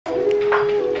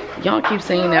Y'all keep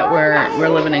saying that we're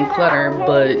living in clutter,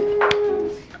 but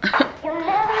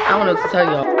I don't know what to tell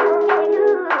y'all.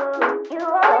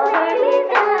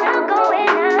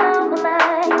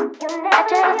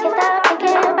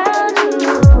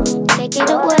 Take it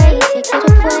away,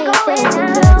 chilling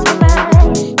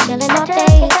all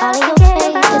day, all in your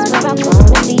face is where I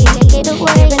wanna be. Take it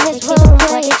away, in this room,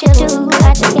 what did you do?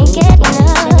 I just can't get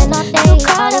enough. Chilling all day,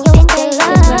 all in your face is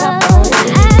where I wanna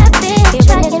be. I've been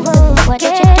trying in this room, what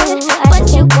did you do? But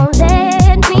you won't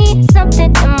let me.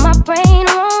 Something in my brain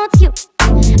wants you.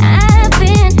 I've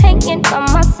been hanging by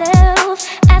myself,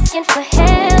 asking for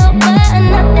help, but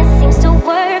nothing seems to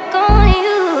work on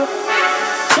you.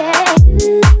 Yeah,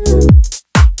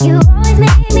 you always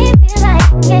make me feel like,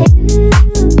 yeah,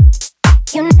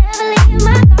 you never leave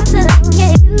my thoughts alone,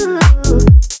 yeah, you're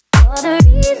the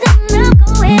reason I'm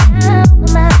going out of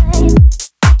my mind.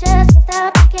 Just can't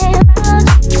stop thinking about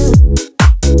you.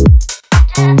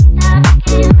 Just can't stop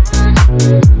thinking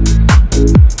about you.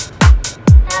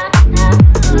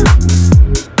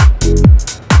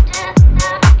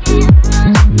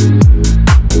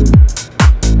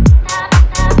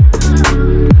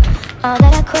 All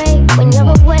that I crave when you're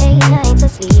away, nights are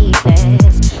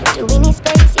sleepless. Do we need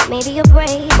space? Yeah, maybe a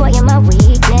break. Boy, you're my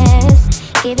weakness.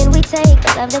 Give and we take,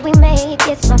 the love that we make,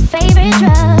 it's my favorite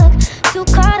drug. Too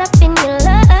caught up in your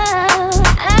love.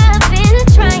 I've been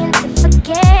trying to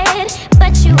forget,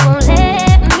 but you won't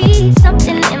let me.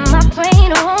 Something in my brain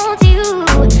wants you.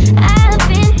 I've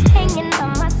been hanging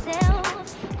on myself.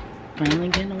 Finally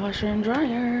getting a washer and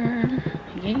dryer.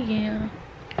 Yeah.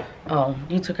 Oh,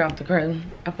 you took her out the crib.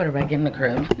 I put her back in the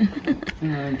crib.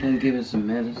 I'm gonna give her some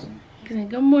medicine.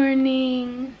 Good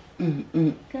morning.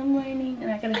 Good morning.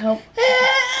 And I gotta help.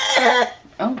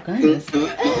 Oh, goodness.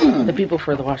 The people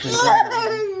for the washer and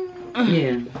dryer.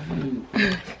 Yeah.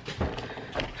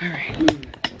 All right.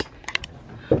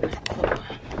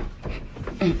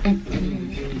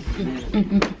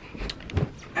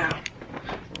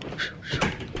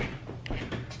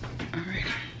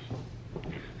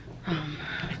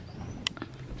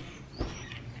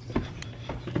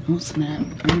 Oh snap,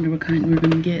 I wonder what kind we're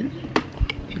gonna get.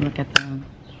 If you look at the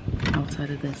outside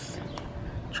of this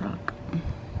truck.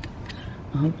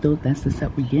 I hope that's the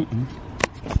set we're getting.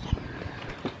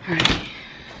 Alright.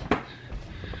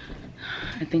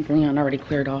 I think Leon already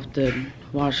cleared off the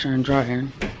washer and dryer.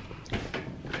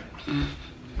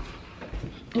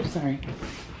 Oops, sorry.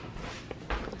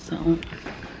 So,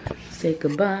 say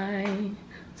goodbye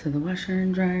to the washer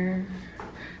and dryer.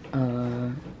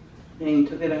 You ain't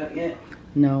took it out yet?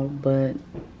 No, but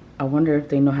I wonder if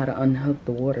they know how to unhook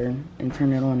the water and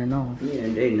turn it on and off. Yeah,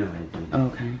 they know how to do that.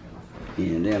 Okay.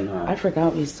 Yeah, they know how to. I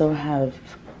forgot we still have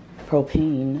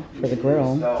propane for the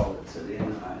grill. Install it, so they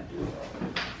know how to do it.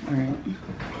 Alright.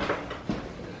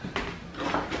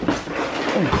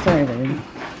 Oh, sorry, baby.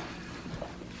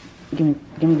 Give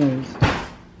me those.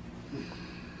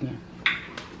 Yeah.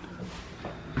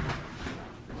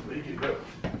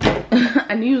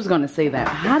 I knew you was gonna say that.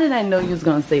 How did I know you was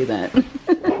gonna say that?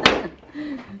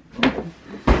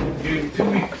 Give me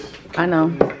 2 weeks. I know.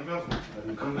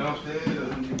 Come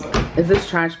downstairs. Is this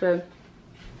trash bag?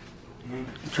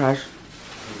 Trash.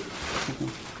 Okay.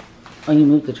 Oh, you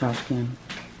moved the trash can.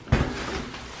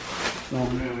 Well,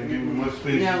 Man, give me much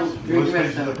space. No, Much drink space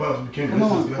rest as I up. possibly can. Come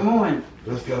on, come on.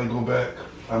 That's gotta go back.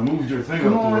 I moved your thing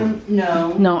Come out the way. on.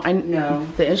 No. no, No.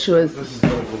 The issue is This is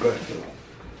gotta go back though.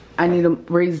 I need to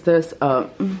raise this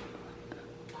up. Come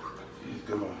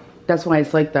on. That's why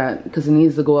it's like that, because it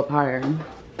needs to go up higher.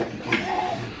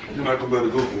 You're not gonna let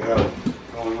it go through hell.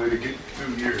 The only way to get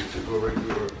through here is to go right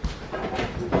through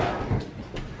her.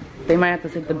 They might have to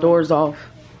take the doors off.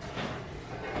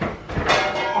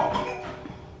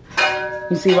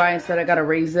 You see why I said I gotta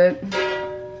raise it?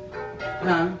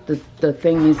 Huh? The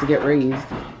thing needs to get raised.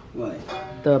 What?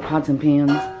 The pots and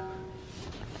pans.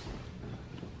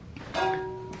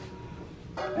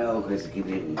 Oh, because keep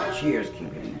it. Cheers,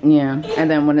 keep it. Yeah,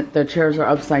 and then when the chairs are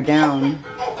upside down,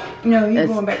 No, you're it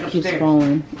going back keeps upstairs.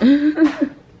 falling. You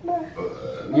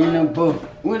know,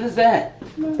 what is that?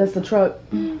 That's the truck.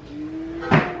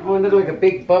 Oh, it looked like a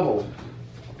big bubble.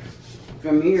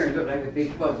 From here, it looked like a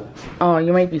big bubble. Oh,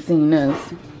 you might be seeing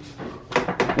this.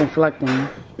 Reflecting.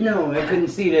 No, I couldn't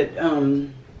see that,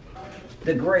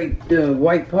 the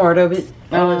white part of it.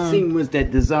 All I seen was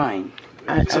that design.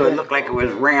 So it looked like it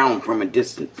was round from a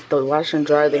distance. The washer and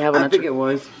dryer they have on I the think it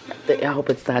was. I hope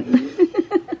it's that.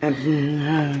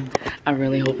 I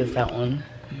really hope it's that one.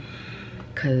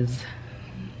 Cause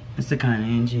That's the kind of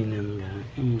engine them got.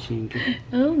 Engine.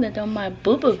 oh, that's on my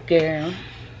boo-boo girl.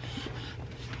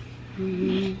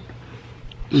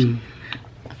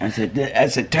 I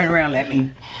said, turn around, let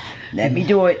me Let me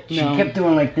do it. She No. kept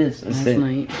doing like this. Last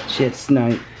night. She had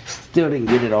snot. Still didn't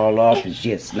get it all off, and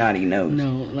she had snotty nose. No,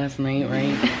 last night,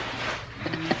 right?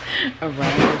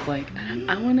 Orion was like,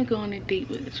 I want to go on a date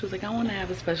with, she was like, I want to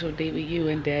have a special date with you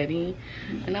and Daddy.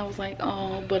 And I was like,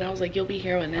 oh, but I was like, you'll be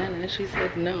here with Nana. And she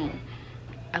said, no,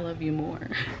 I love you more.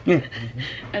 And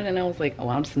then I was like, oh,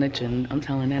 I'm snitching. I'm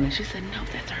telling Nana. She said, no,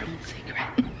 that's our own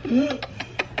secret.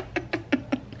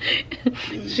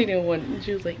 She didn't want,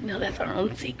 she was like, no, that's our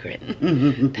own secret.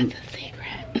 That's a secret.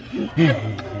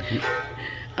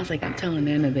 I was like, I'm telling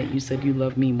Nana that you said you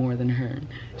love me more than her.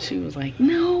 She was like,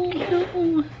 no,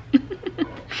 no.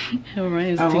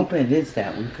 I hope it is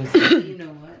that one, because you know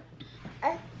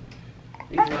what?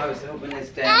 I was hoping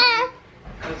it's that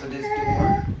because of this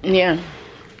door. Yeah,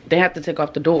 they have to take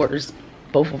off the doors,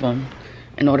 both of them,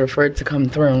 in order for it to come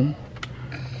through.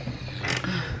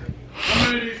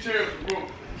 How many of these chairs are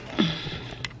broken?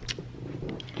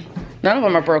 None of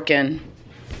them are broken.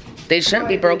 They shouldn't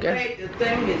be broken. The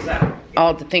thing is out.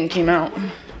 Oh, the thing came out.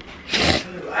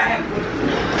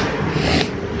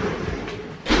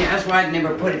 That's why I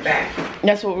never put it back.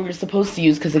 That's what we were supposed to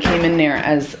use because it came in there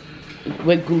as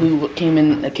with glue. What came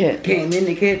in the kit? Came in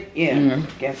the kit? Yeah.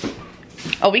 Mm-hmm. Guess.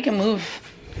 Oh, we can move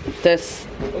this.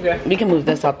 Okay. We can move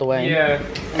this out the way. Yeah,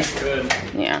 that's good.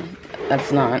 Yeah,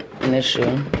 that's not an issue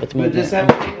with But moving. this have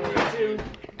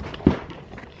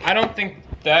I don't think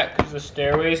that because the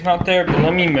stairway is not there, but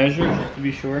let me measure just to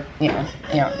be sure. Yeah,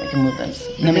 we can move this.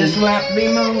 this will have to be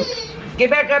moved. Get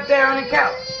back up there on the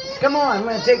couch. Come on, I'm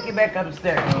gonna take you back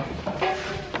upstairs.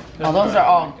 Oh, those are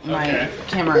all my Okay.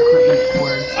 camera equipment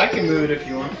cords. I can move it if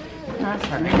you want. That's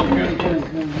fine.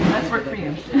 That's work for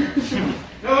you.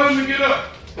 Now let me get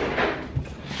up.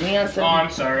 Leon said, Oh,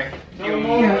 I'm sorry.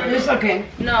 Yeah, it's okay.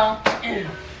 no,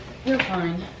 you're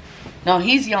fine. No,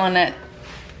 he's yelling at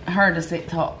her to say,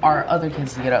 tell our other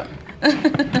kids to get up.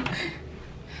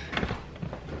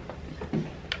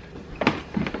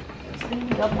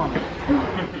 Stand up on it.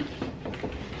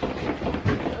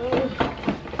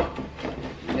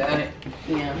 You got it?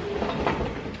 Yeah.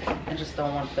 I just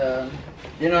don't want the.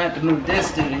 You don't have to move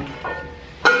this, do you?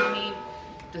 Do you need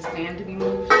the stand to be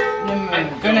moved?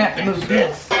 You're gonna have to move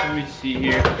this. Let me see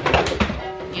here.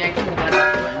 Yeah, I can move that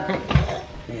out the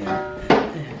way. Yeah.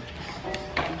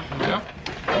 Yeah.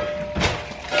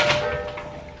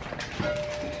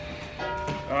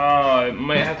 Oh, it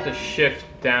might have to shift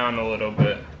down a little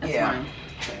bit. That's Yeah. fine.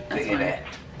 That's Figure fine. that.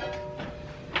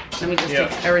 Let me just Yeah.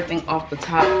 take everything off the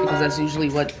top because that's usually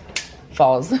what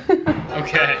falls.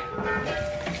 Okay.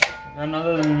 And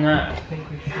other than that, I think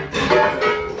we should.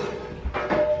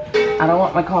 I don't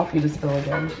want my coffee to spill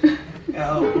again.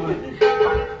 Oh, boy.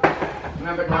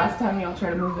 Remember the last time y'all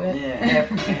tried to move it? Yeah,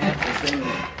 half the thing.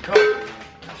 Go.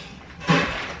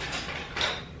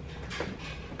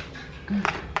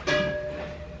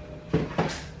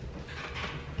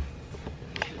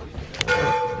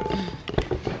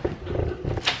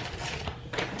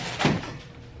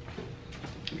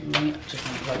 Let me just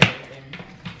unplug it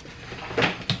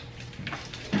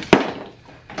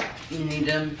You need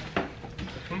them?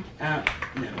 No.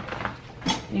 again.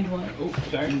 Need what? Oh,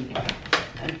 sorry.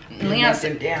 Leon Leon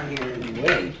said, them down here in the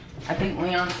way. I think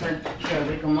Leon said, should I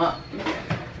wake them up? Look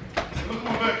at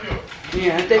my backyard.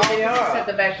 Yeah, I think Oh, they he are. said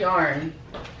the backyard.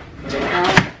 I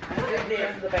think they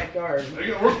This is the backyard. I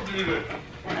got work to do today.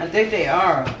 I think they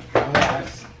are.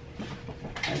 Yes.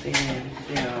 I think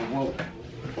they are woke.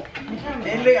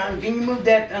 Hey, Leon, can you move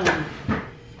that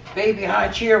baby high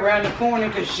chair around the corner?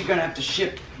 Because she's going to have to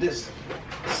shift this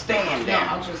stand No, down.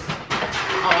 I'll just.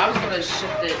 Oh, I was gonna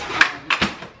shift it.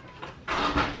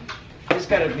 It's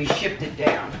got to be shifted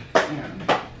down.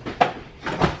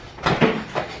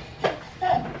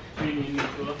 You need me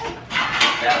to look.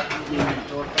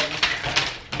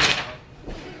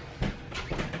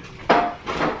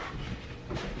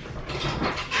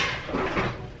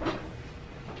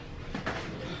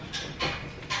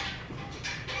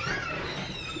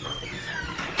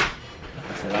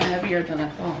 It's a lot heavier than I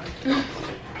thought.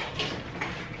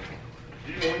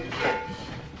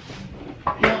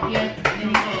 No, yeah.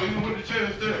 You with the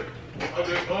chairs there.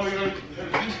 All you gotta do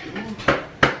is move.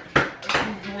 That's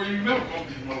moving where you never gonna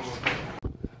be, motherfucker.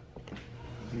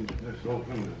 Let's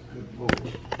open this. Good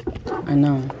Lord. I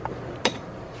know.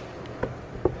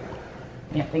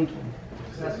 Yeah, thank you.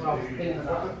 That's what I was thinking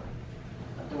about.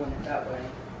 I'm doing it that way.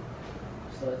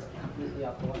 So it's completely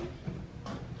out the way.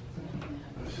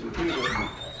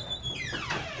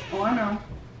 Oh, I know.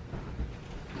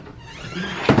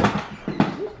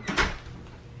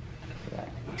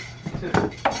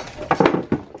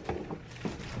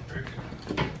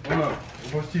 Hold on.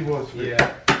 What's he was? Yeah.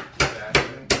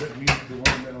 That means the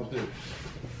one that was there.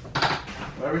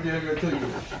 Everything I gotta tell you.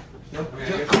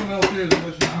 Just come downstairs and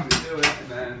let you do this. And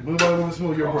then Move out and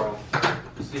smell your breath.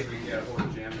 see if we can get a hold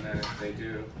of Jim, and then if they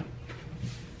do.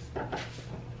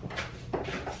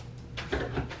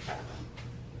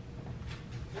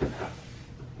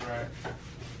 Right.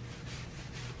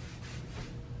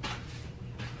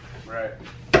 Right.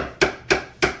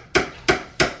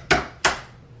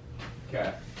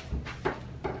 Okay.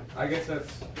 I guess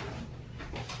that's.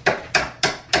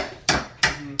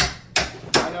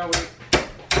 I know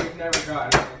we've never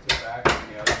gotten an answer back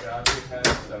from the other jobs we've had,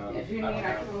 so. If you need, I don't I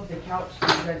know. can move the couch so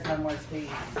you guys have more space.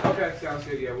 Okay, sounds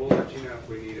good. Yeah, we'll let you know if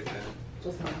we need it then.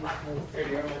 Just not my place. Here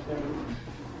you go.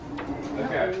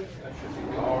 Okay. That should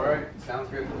be all right. Sounds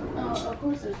good. Of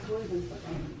course, there's toys and stuff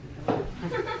on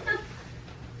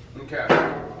Okay.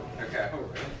 Okay.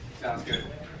 Sounds good.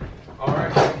 All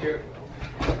right. Thank you.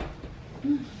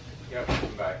 Yep.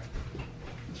 Bye.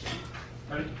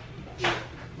 Ready?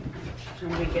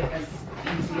 trying to make it as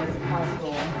easy as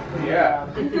possible. Yeah.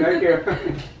 Thank you.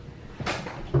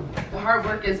 The hard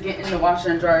work is getting the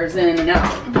washer and dryers in and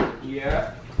out.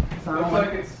 Yeah. So Looks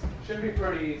like it should be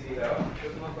pretty easy though.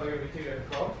 Doesn't look like it'll be too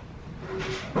difficult.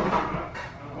 I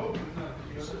hope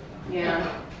it's not.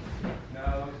 yeah. No,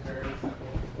 it looks very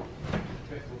simple.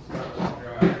 This will start with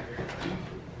dry here.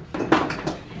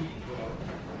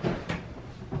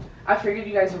 I figured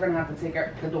you guys were gonna have to take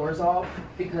the doors off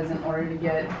because in order to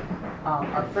get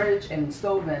our fridge and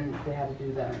stove in, they had to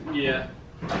do that. Yeah.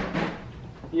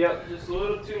 Yep, just a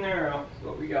little too narrow,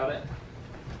 but we got it.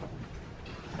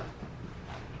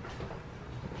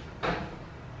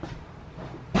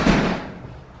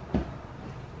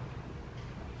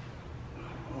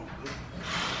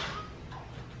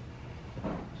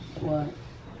 What?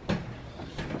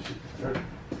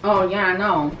 Oh yeah, I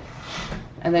know.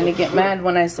 And then they get mad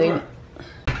when I say,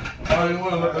 I don't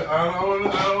want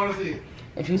to see it.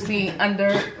 if you see under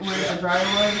where the dryer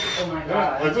was, oh my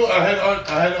god.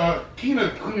 I had Keena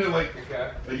clean it like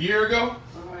Okay. a year ago.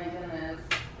 Oh my goodness,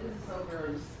 this is so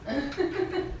gross.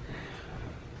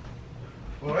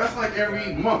 Well, that's like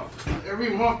every month.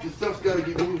 Every month, your stuff's got to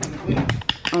get moved and cleaned.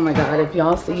 Oh my god, if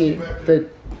y'all see the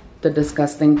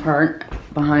disgusting part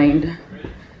behind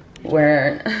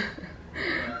where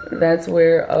that's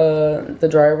where the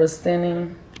dryer was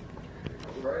standing.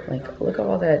 Like, look at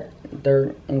all that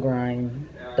dirt and grime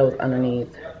that was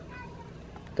underneath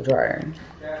the dryer.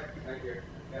 Yeah. Thank you.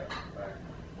 Yep.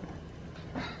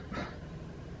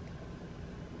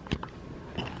 Bye.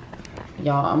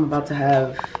 Y'all, I'm about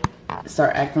to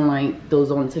start acting like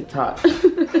those on TikTok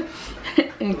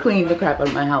and clean the crap out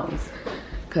of my house.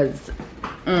 Cause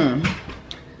I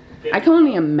can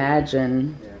only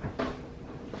imagine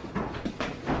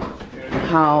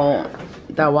how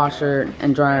that washer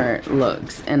and dryer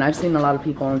looks. And I've seen a lot of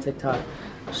people on TikTok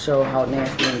show how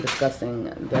nasty and disgusting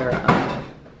their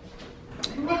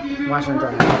washer and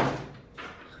dryer.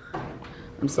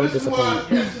 I'm so disappointed.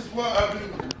 This is what I've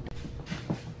been.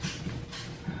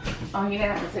 Oh, you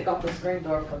didn't have to take off the screen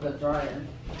door for the dryer.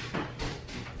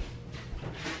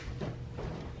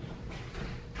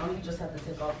 Oh, you just have to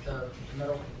take off the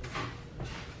metal piece.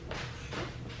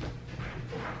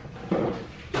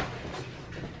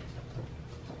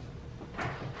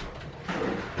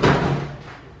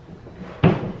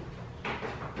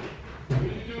 What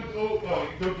did you do with the old? Oh,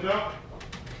 you took it out?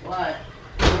 What?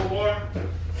 Old water?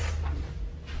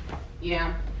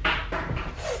 Yeah.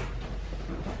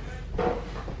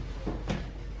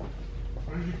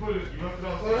 Where did you put it? You left it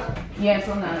outside? Yeah, it's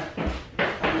on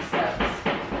the steps.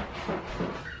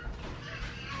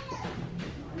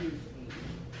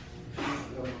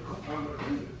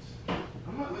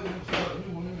 I'm not letting him start a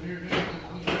new one in here.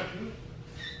 Clean that too.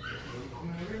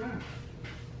 Clean every night.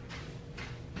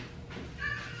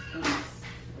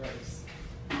 Gross.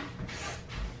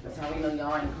 That's how we know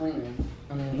y'all ain't cleaning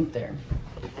underneath there.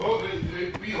 Oh,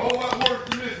 it'd be a whole lot worse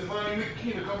than this if I didn't make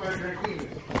Keena come back here and clean this.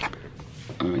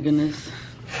 Oh my goodness.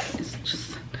 It's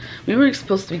just, we were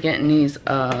supposed to be getting these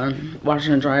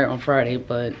washer and dryer on Friday,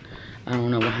 but I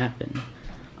don't know what happened.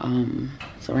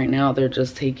 So right now they're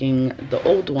just taking the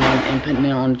old one and putting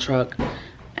it on the truck,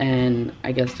 and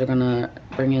I guess they're gonna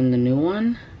bring in the new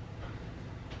one.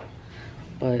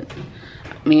 But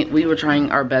I mean, we were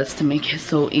trying our best to make it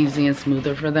so easy and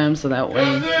smoother for them, so that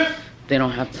way they don't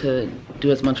have to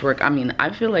do as much work. I mean, I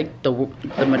feel like the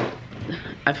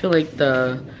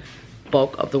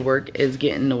bulk of the work is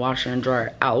getting the washer and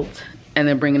dryer out and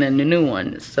then bringing in the new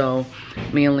one. So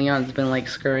me and Leon's been like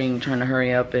scurrying, trying to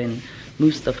hurry up and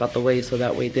move stuff out the way so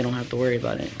that way they don't have to worry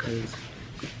about it, because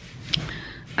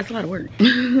that's a lot of work.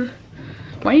 Why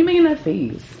are you making that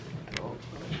face?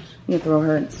 You throw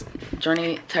her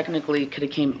Journey technically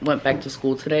could have went back to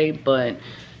school today, but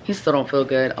he still don't feel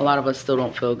good. A lot of us still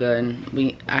don't feel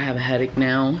good. I have a headache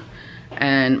now,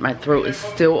 and my throat is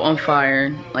still on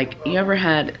fire. Like, you ever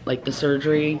had like the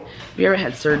surgery? Have you ever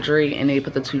had surgery and they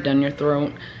put the tube down your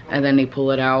throat and then they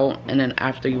pull it out, and then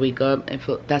after you wake up,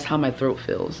 that's how my throat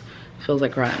feels. It feels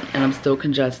like crap, and I'm still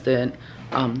congested.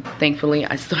 Thankfully,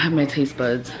 I still have my taste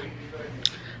buds.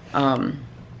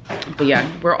 But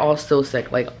yeah, we're all still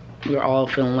sick. Like, we're all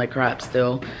feeling like crap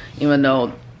still, even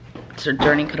though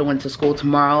Journey could have went to school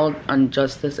tomorrow, and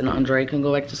Justice and Andre can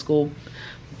go back to school.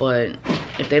 But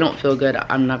if they don't feel good,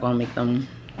 I'm not gonna make them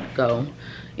go,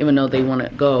 even though they want to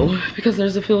go because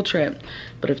there's a field trip.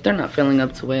 But if they're not feeling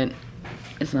up to it,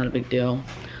 it's not a big deal.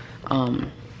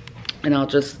 And I'll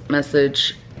just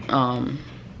message the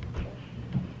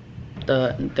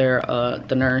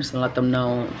nurse and let them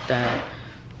know that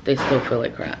they still feel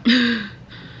like crap.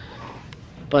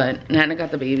 But Nana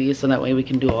got the baby, so that way we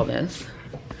can do all this,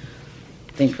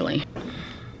 thankfully.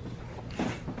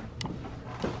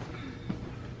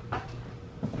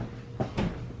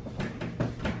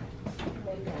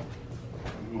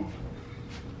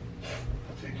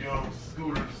 Take your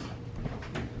scooters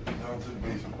down to the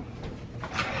basement.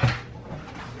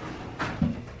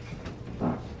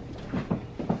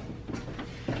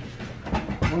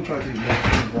 I'm trying to take your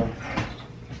scooters down.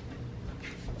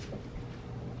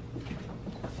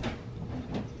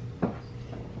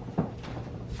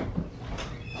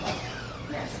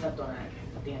 Yeah, I stepped on that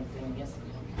damn thing yesterday.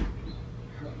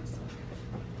 Hurt myself.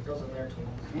 Those are their tools.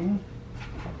 Mm-hmm.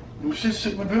 Them shit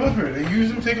shouldn't have been up here. They use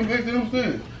them, take them back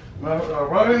downstairs. My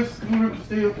rider scooter can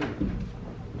stay up here.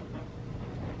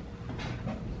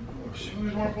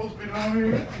 Shoes weren't supposed to be down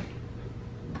here.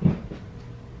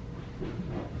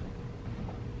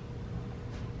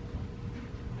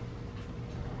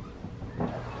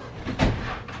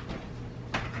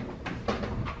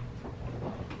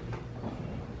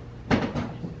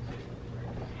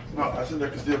 No, I said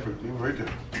that can stay up here. They were right there.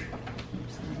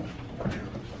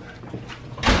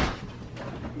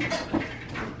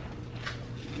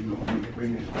 You know,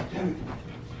 bring it. Damn it.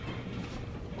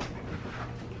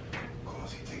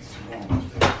 Cause he takes too long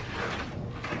upstairs.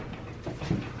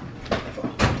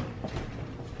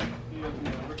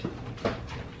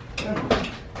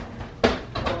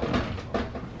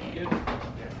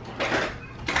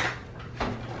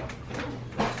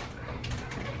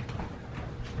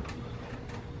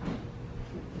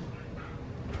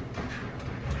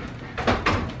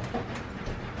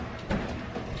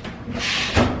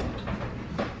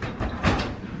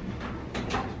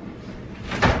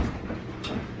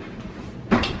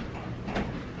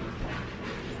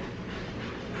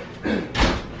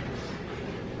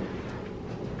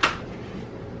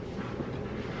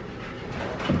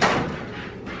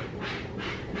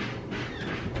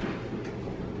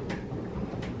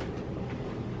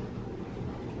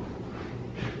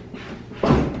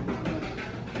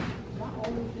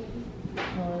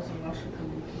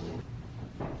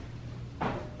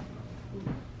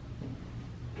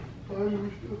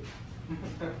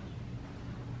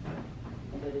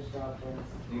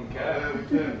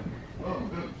 Okay. Oh,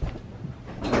 good.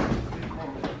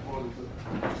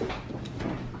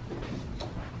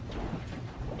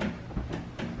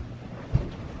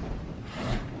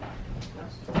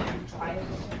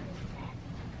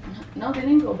 No, they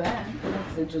didn't go back.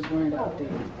 They just weren't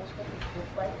updated.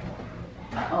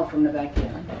 Oh, from the back,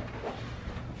 yeah.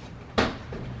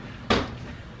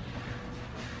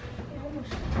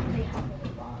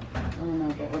 I don't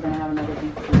know, but we're gonna have another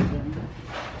deep freezer.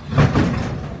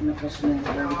 And the question is,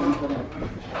 where are we gonna put it?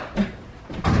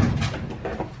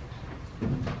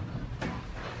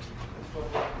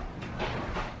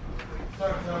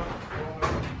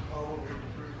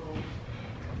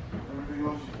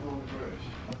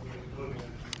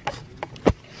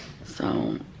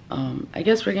 So, I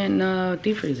guess we're getting a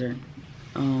deep freezer.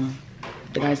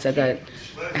 The guy said that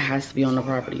it has to be on the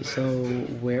property. So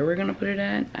where we're gonna put it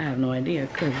at, I have no idea,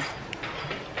 cause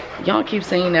y'all keep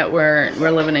saying that we're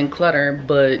living in clutter,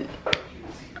 but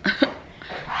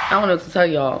I don't know what to tell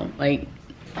y'all. Like,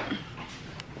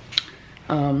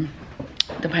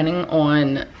 depending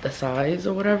on the size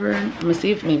or whatever, I'm gonna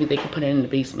see if maybe they could put it in the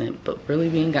basement. But really,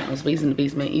 we ain't got no space in the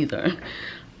basement either.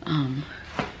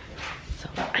 So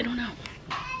I don't know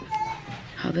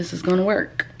how this is gonna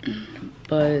work,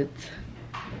 but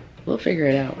we'll figure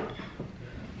it out.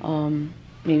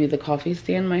 Maybe the coffee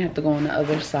stand might have to go on the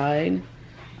other side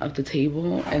of the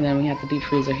table, and then we have the deep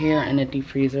freezer here and the deep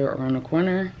freezer around the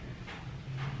corner,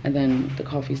 and then the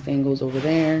coffee stand goes over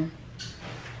there.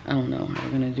 I don't know how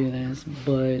we're gonna do this,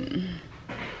 but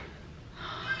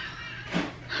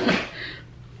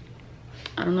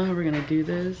I don't know how we're gonna do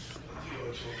this,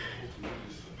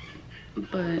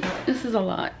 but this is a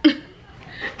lot.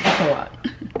 It's a lot.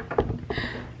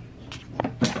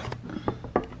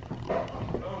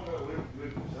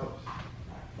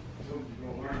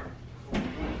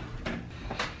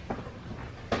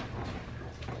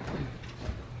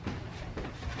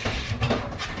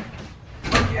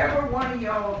 Whichever one of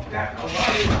y'all got a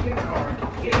lottery gift card,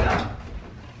 give it up.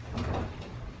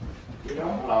 You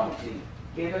don't belong to you.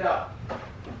 Give it up.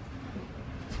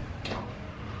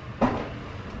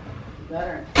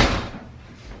 Better.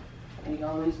 And you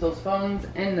gonna lose those phones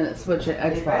and the switch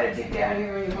at You better Xbox. sit down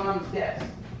here on your mom's desk.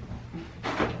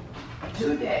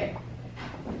 Today.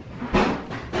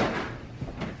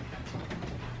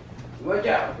 Watch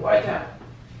out, watch out.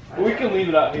 We can leave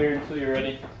it out here until you're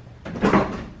ready.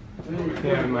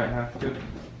 Yeah, we might have to.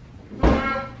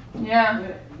 Yeah.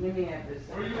 Let me have this.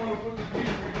 Where you want to put the TV?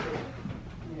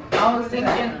 I was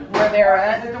thinking where they're Is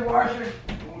at. it the washer?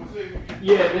 Want to see?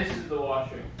 Yeah, this is the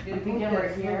washer. You think it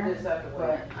right here,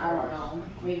 but I don't know.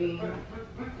 Maybe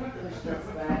push this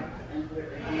back and put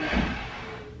it right here.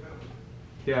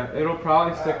 Yeah, it'll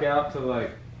probably stick out to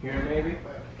like here maybe.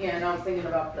 Yeah, and I was thinking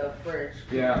about the fridge.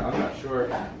 Yeah, I'm not sure.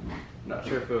 Not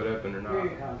sure if it would open or Here you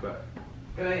go. not. But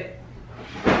Go ahead.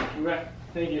 okay,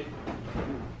 thank you.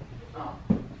 Oh.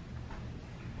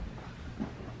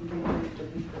 You think the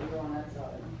beeper's on that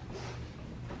side?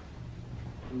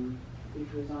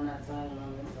 Beeper's on that side and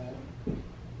on this side.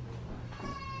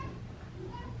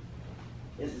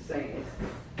 It's the same.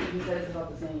 He said it's about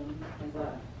the same as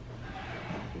that.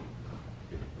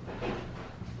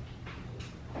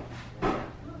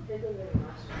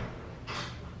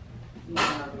 You know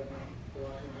how they do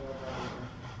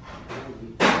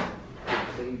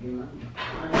Save you money.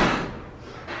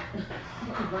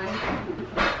 Right?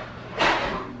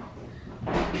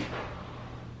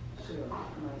 Sure, I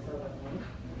might sell that one.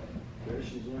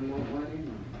 Berkshire's one more money.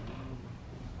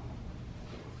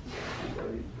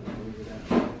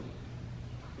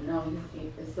 No,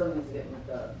 it still needs to get hooked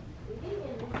up.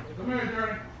 Come here,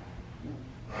 Johnny.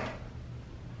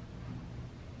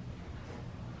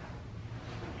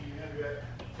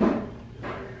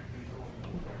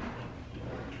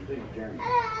 Big Jeremy.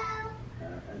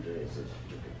 Andrea says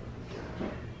she took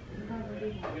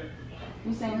it.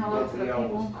 You saying hello to the They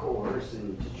always people? coerce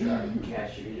and to try to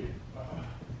cash it in.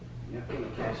 You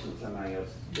can't cash in somebody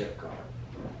else's gift card.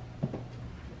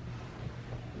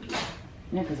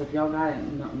 Yeah, because if y'all got it,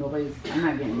 nobody's, I'm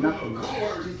not getting nothing.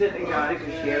 She said they got it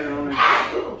because she had it on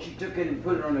her, she took it and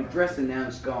put it on her dress and now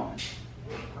it's gone.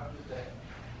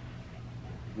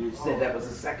 And said that was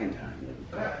the second time it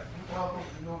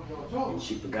was gone. And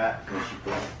she forgot because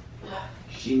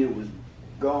she knew it was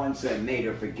gone, so it made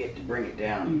her forget to bring it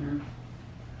down. Mm-hmm.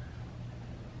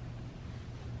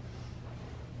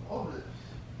 All this.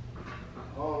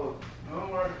 All of it.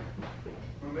 Don't worry.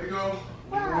 When they go,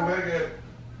 you go back at it.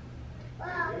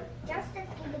 Well, just give it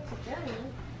to Johnny.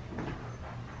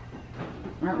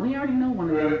 Right, we already know one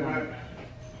of Right, them. right.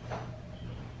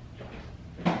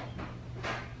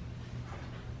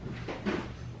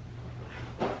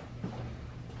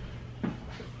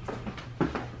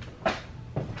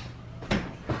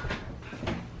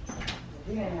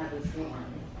 We didn't have this stand.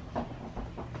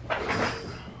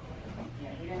 Yeah,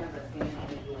 we didn't have that stand.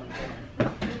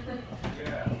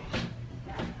 Yeah.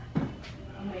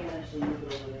 I may actually move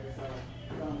it over there, so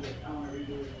I want to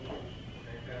redo it.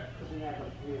 Because we have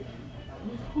like 3 of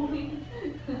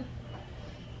them.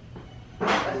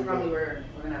 That's probably where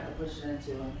we're going to have to push it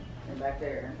into. And back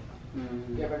there.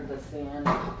 Mm-hmm. Get rid of the stand.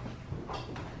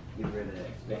 Get rid of that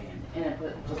stand. And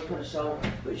then just put a shelf.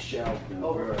 Put shelf and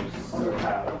Over top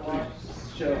of the wall.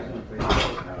 Shelves and put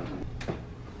shelf housing.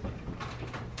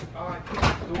 Oh, I put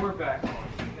the door back on.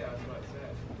 Yeah, that's what I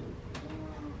said.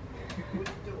 Which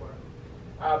door?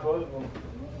 Both of them.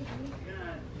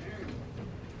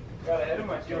 Got ahead of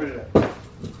myself. Get rid of that.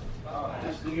 Oh,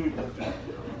 Just give me that.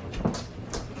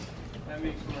 that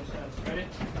makes more sense. Ready?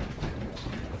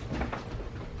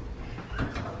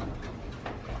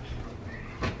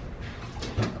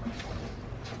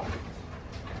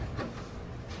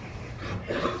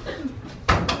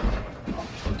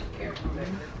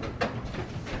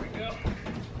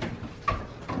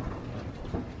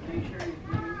 Make sure you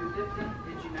dipped it.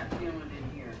 Did you not feel it in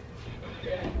here?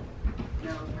 Okay.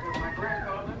 Now, my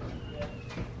grandfather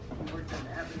worked in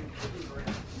the Avenue City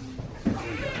branch.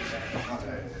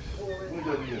 We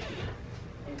done this.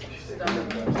 And he stuck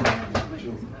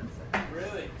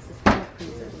Really?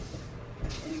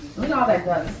 Look at all that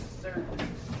dust.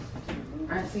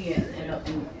 I see it. And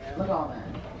look at all that.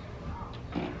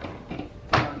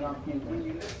 y'all can do. When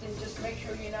you listen, just make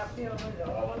sure you're not feeling it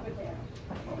all over there.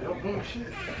 Y'all doing shit.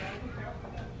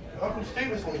 Y'all can stay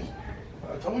with me.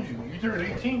 I told you, you turn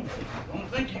 18. Don't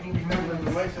think you can be living in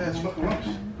the nice ass fucking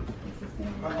house.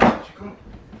 I got you come.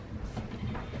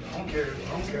 I don't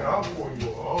care how poor you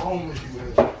are, how homeless you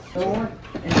is. Door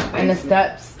and the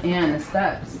steps. Yeah, and the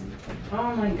steps.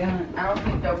 Oh my god. I don't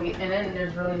think there'll be, and then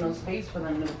there's really no space for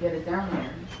them to get it down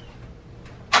there.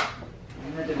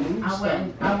 You had to move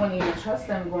I wouldn't even trust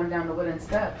them going down the wooden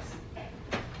steps.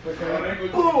 With the,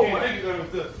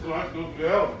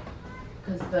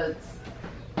 cause the,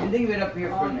 Leave it up here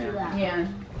for now. yeah,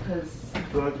 cause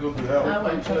So I have to go through the house. I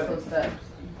wouldn't trust those steps.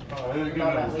 Oh, I didn't get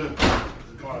All that that weight.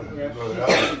 Yeah, Go to the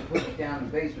house. she put it down in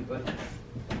the basement, but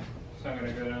It's not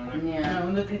gonna go down there. Yeah,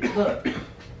 no, look.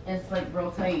 it's like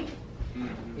real tight.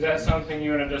 Is that something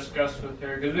you want to discuss with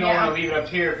her? Because we don't Yeah. want to leave it up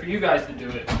here for you guys to do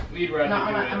it. We'd rather No, do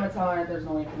I'm it. gonna tell her there's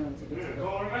no way for them to get to the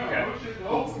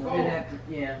Okay. You'd have to,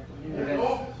 yeah.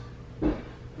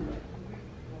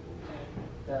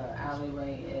 The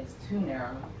alleyway is too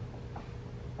narrow.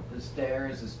 The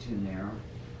stairs is too narrow.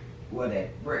 What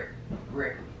that brick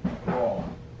wall.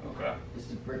 Okay. It's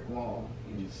the brick wall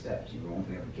and the steps. You won't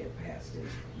be able to get past it.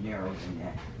 Narrow than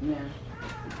that. Yeah.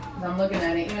 'Cause I'm looking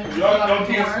at it. Even if you Y'all lock can't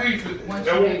the door, squeeze it. once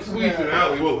That you won't get to squeeze the- in the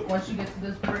alley, will it? Once you get to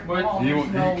this brick But wall, You there's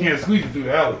no. can't squeeze it through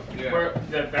the alley. Where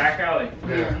the back alley.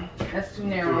 Yeah, that's too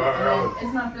narrow. Through our And alley. then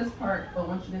it's not this part, but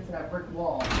once you get to that brick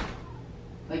wall,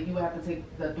 like you would have to take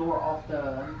the door off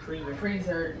the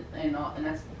freezer and all, and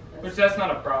Which that's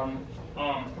not a problem.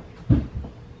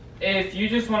 If you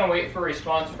just want to wait for a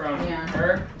response from Yeah.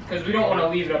 her, because we don't want to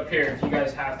leave it up here if you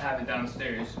guys have to have it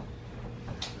downstairs.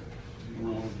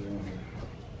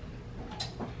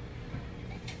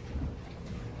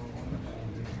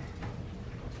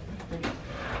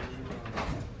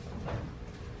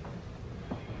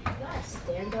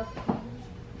 Stand up.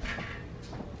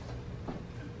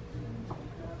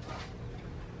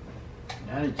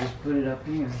 I'd just put it up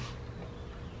here.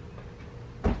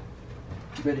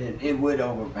 But it would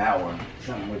overpower.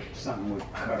 Something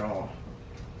would cut off.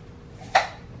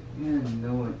 You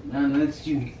know it. Unless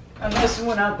you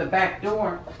went out the back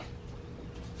door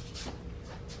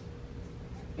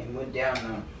and went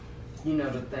down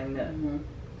the thing that. Mhm.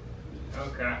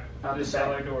 Okay. Out The the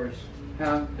cellar back. doors.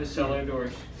 Huh? The cellar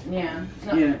doors. Yeah.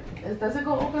 No, Yeah. Does it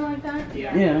go open like that?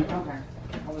 Yeah. Yeah. Okay.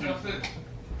 That's it.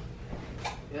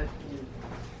 Yeah.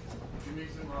 You need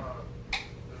some,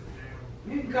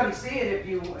 You can come see it if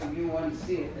you want to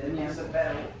see it. It's a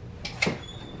battle.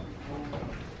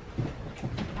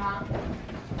 Huh?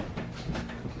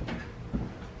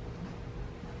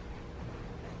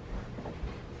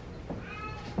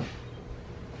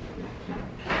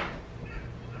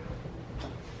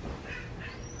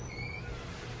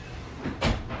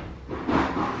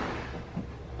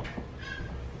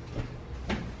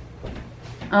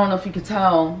 I don't know if you could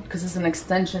tell because it's an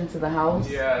extension to the house.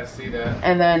 Yeah, I see that.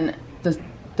 And then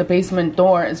the basement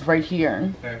door is right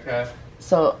here. Okay.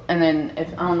 So, and then if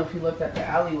I don't know if you looked at the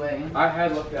alleyway. I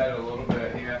had looked at it a little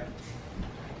bit, yeah.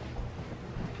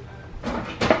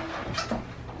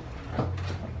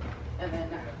 And then,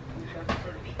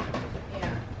 yeah,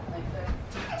 like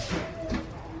this.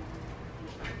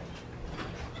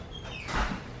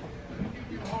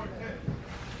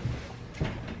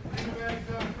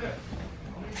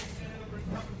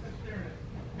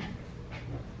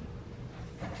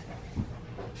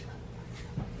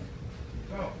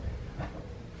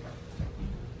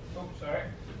 Oh, sorry.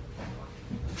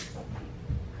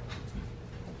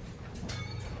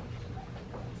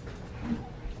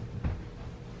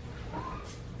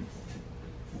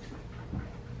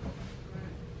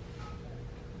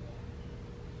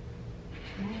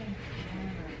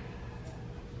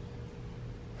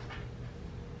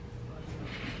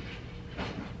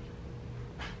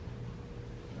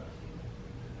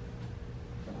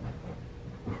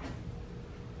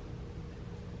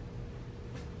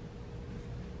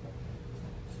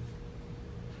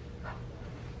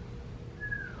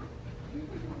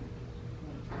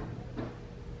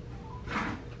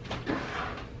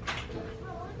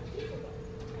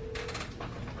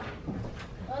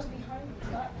 I was behind the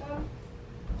platform.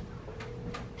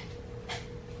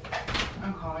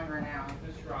 I'm calling her now.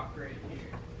 This rock right here.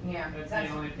 Yeah, That's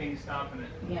the only thing stopping it.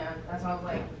 yeah, that's why I was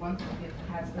like, once we get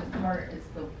past this part, it's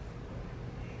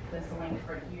this length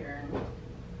right here.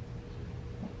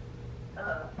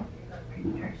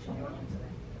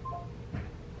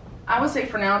 I would say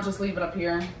for now, just leave it up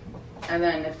here, and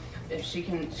then if she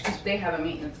can, because they have a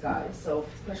maintenance guy, so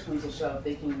if push comes to shove,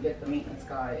 they can get the maintenance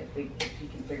guy if he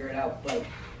can figure it out. But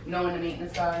knowing the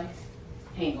maintenance guy,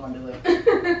 He ain't gonna do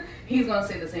it. He's gonna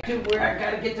say the same. Where I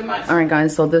gotta get to my. All right,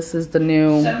 guys. So this is the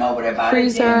new Send 'em over there by the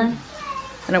freezer, gym.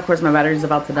 and of course my battery's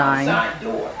about to die. Side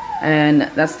door. And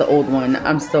that's the old one.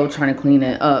 I'm still trying to clean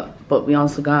it up. But we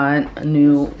also got a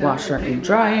new washer and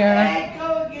dryer.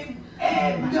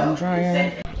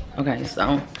 Okay,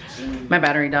 so my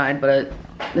battery died, but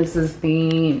this is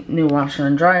the new washer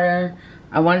and dryer.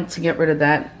 I wanted to get rid of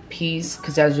that piece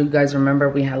because, as you guys remember,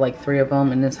 we had like 3 of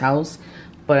them in this house.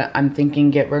 But I'm thinking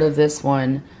get rid of this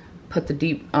one, put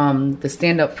the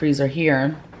stand-up freezer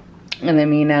here, and then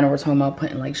me and Nana were talking about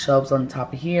putting like shelves on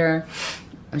top of here,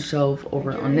 a shelf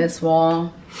over on this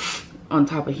wall, on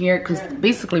top of here, because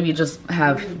basically we just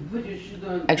have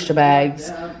extra bags,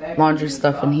 laundry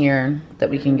stuff in here that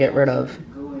we can get rid of.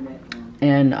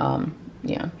 And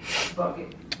yeah,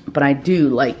 but I do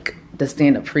like the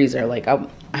stand-up freezer. Like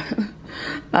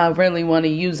I really want to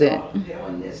use it.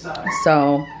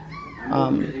 So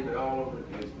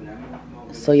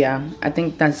so yeah, I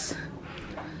think that's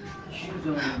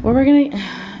what we're gonna.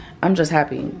 I'm just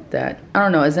happy that, I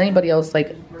don't know, is anybody else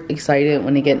like excited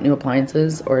when they get new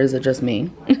appliances, or is it just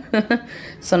me?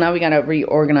 So now we gotta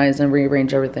reorganize and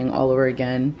rearrange everything all over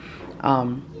again.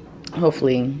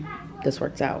 Hopefully this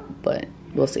works out, but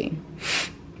we'll see.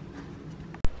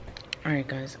 Alright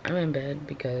guys, I'm in bed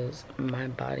because my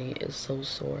body is so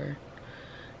sore.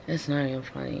 It's not even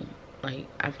funny. Like,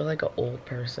 I feel like an old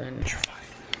person.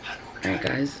 Alright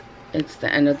guys, it's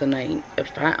the end of the night.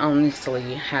 If I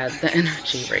honestly had the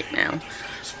energy right now,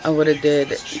 I would have did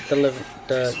the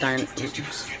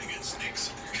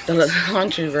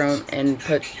laundry room and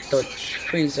put the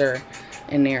freezer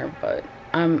in there, but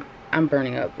I'm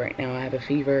burning up right now. I have a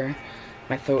fever,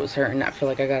 my throat's hurting, I feel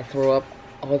like I gotta throw up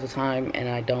all the time, and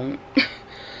I don't.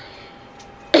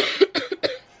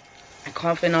 I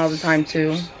cough in all the time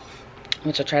too,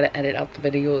 which I try to edit out the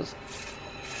videos.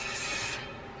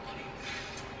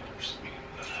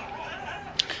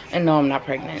 And no, I'm not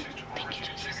pregnant. Thank you,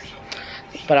 Jesus.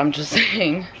 But I'm just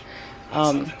saying.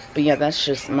 But yeah, that's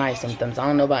just my symptoms. I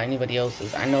don't know about anybody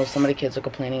else's. I know some of the kids are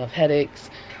complaining of headaches,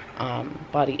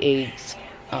 body aches,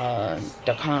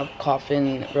 they're kind of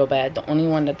coughing real bad. The only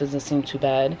one that doesn't seem too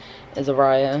bad is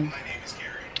Araya.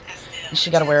 She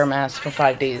got to wear a mask for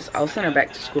 5 days. I'll send her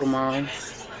back to school tomorrow.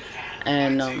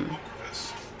 And,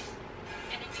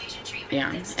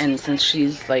 yeah. And since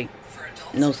she's, like,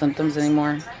 no symptoms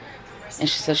anymore, and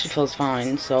she says she feels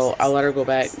fine, so I'll let her go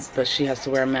back, but she has to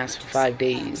wear a mask for 5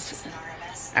 days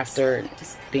after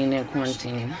being in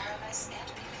quarantine.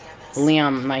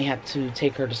 Liam might have to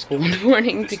take her to school in the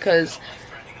morning because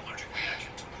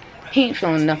he ain't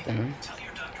feeling nothing.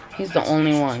 He's the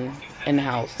only one in the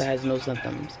house that has no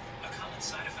symptoms.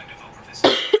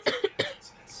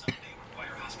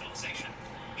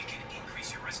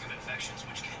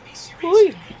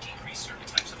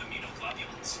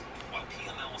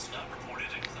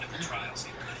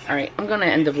 Alright, I'm gonna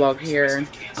end the vlog here.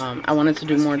 I wanted to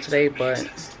do more today, but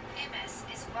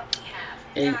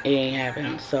it ain't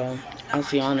happening. So I'll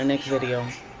see you on the next video.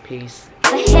 Peace.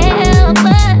 But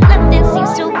nothing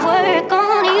seems to work on